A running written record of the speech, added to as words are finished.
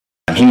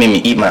he made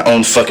me eat my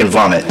own fucking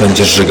vomit.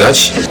 Będziesz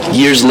żygać?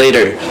 Years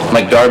later,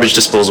 my garbage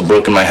disposal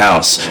broke in my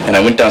house, and I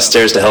went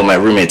downstairs to help my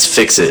roommates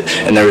fix it,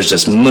 and there was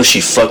just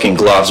mushy fucking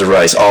globs of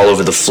rice all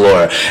over the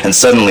floor, and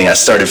suddenly I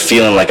started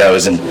feeling like I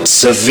was in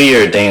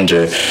severe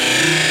danger.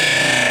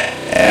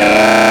 And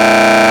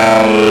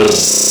I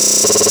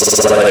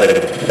was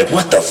like,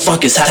 what the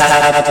fuck is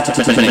happening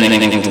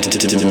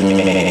to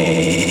me?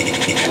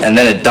 And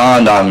then it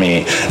dawned on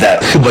me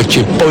that chyba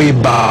cię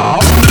pojebał.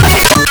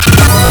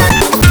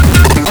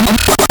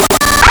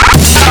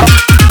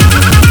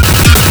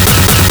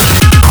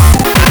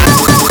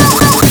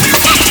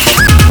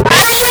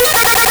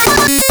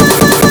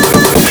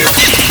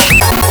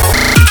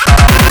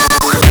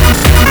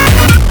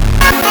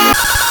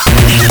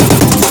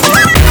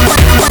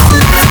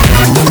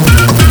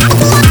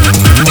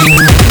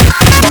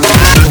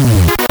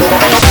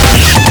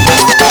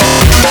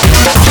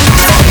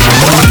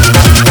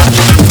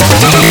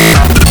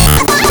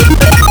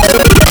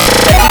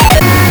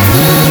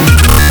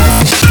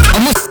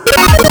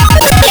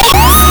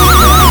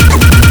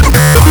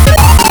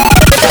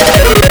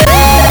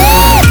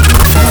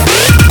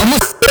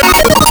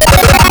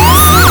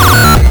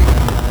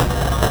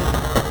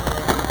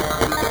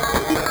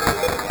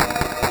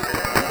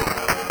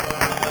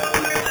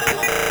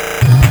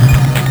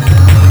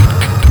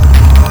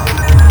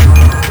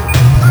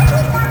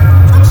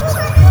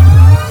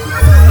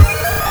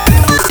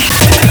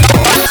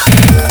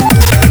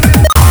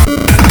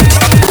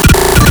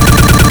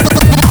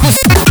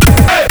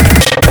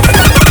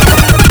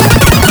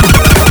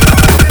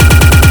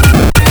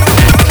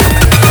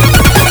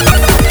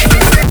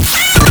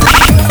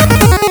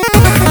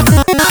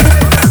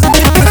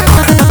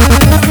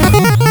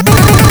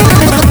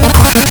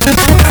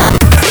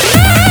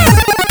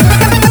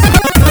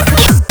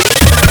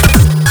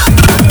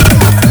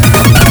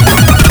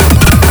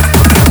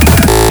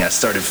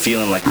 started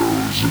feeling like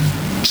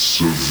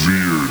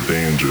severe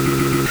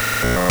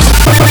danger.